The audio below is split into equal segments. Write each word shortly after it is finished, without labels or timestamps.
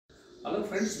Hello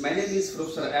friends, my name is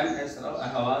Professor M. S. Rao. I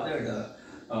have authored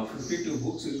 52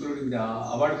 books including the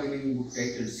award-winning book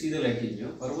titled See the Light in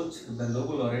You, for which the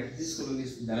Nobel laureate His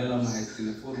Holiness Dalai Lama has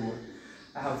given a foreword.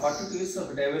 I have 42 years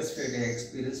of diversified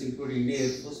experience including Indian Air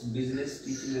Force, business,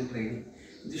 teaching and training.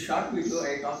 In this short video,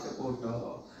 I talk about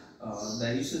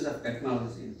the uses of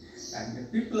technology,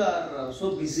 and people are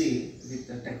so busy with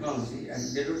the technology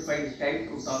and they don't find time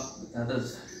to talk with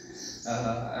others.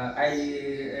 I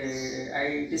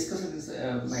discussed with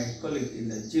my colleague in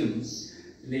the gym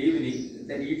in the evening.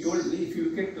 Then he told me, if you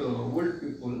look at old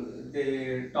people,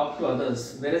 they talk to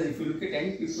others, whereas if you look at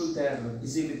young people, they are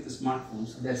busy with the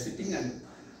smartphones. They are sitting and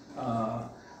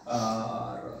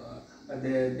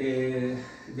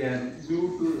they are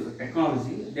glued to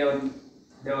technology. They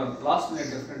are lost in a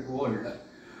different world.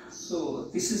 So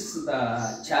this is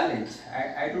the challenge.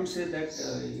 I don't say that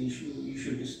you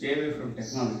should stay away from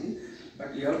technology,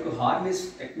 but you have to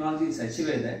harness technology in such a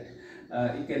way that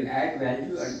you can add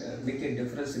value and make a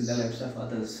difference in the lives of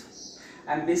others.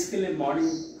 I'm basically a morning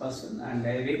person, and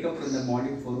I wake up in the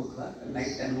morning 4 o'clock, at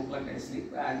night 10 o'clock I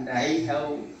sleep, and I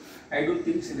do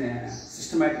things in a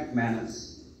systematic manner.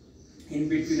 In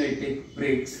between I take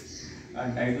breaks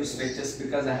and I do stretches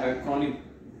because I have a chronic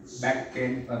back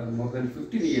pain for more than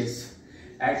 15 years.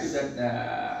 Add to that,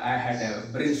 I had a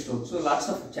brain stroke. So lots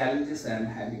of challenges I am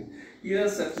having. Here are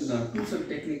certain tools and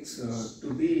techniques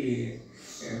to be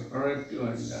productive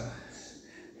and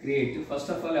creative. First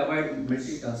of all, avoid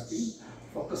multitasking.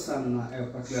 Focus on a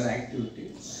particular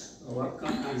activity. Work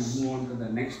on and move on to the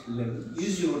next level.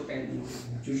 Use your time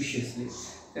judiciously.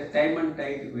 The time and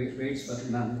tide waits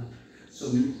for none.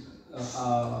 So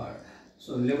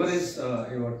leverage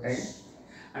your time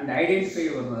and identify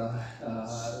your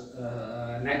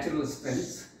natural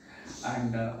strengths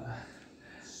and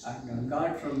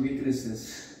guard from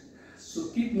weaknesses. So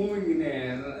keep moving in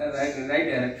a right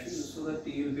direction so that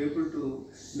you will be able to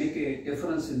make a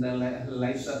difference in the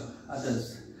lives of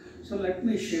others. So let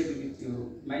me share with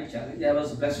you my challenge. I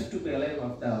was blessed to be alive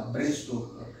after brain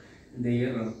stroke in the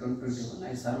year 2021.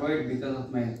 I survived because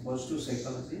of my positive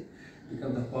psychology, because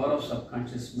of the power of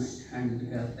subconscious mind, and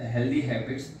because of the healthy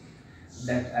habits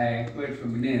that I acquired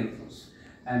from Indian Air Force.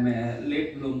 I am a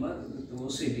late bloomer with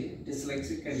OCD,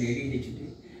 Dyslexic and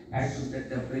ADHD. Add to that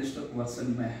the brain stroke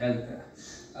worsened my health.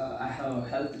 I have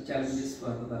health challenges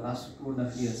for the last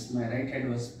 2.5 years. My right hand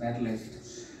was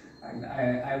paralyzed. And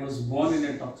I was born in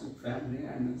a toxic family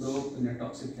and grew up in a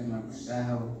toxic environment. I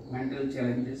have mental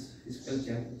challenges, physical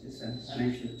challenges and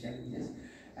financial challenges.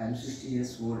 I am 60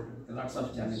 years old with lots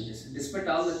of challenges. Despite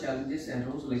all the challenges, I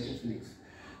rose like a phoenix.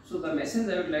 So the message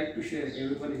I would like to share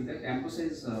everyone is that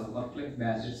emphasize work-life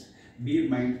balance, be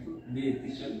mindful, be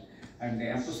ethical, and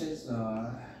emphasize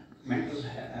mental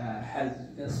health,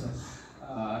 because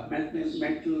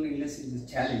mental illness is a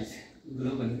challenge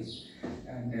globally,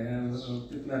 and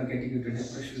people are getting into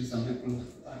depression, some people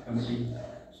are committing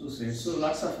suicide. So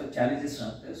lots of challenges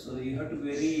are there. So you have to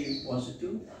be very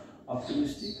positive,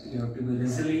 optimistic, you have to be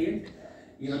resilient,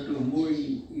 you have to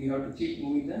keep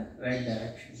moving the right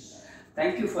direction.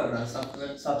 Thank you for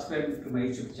subscribing to my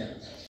YouTube channel.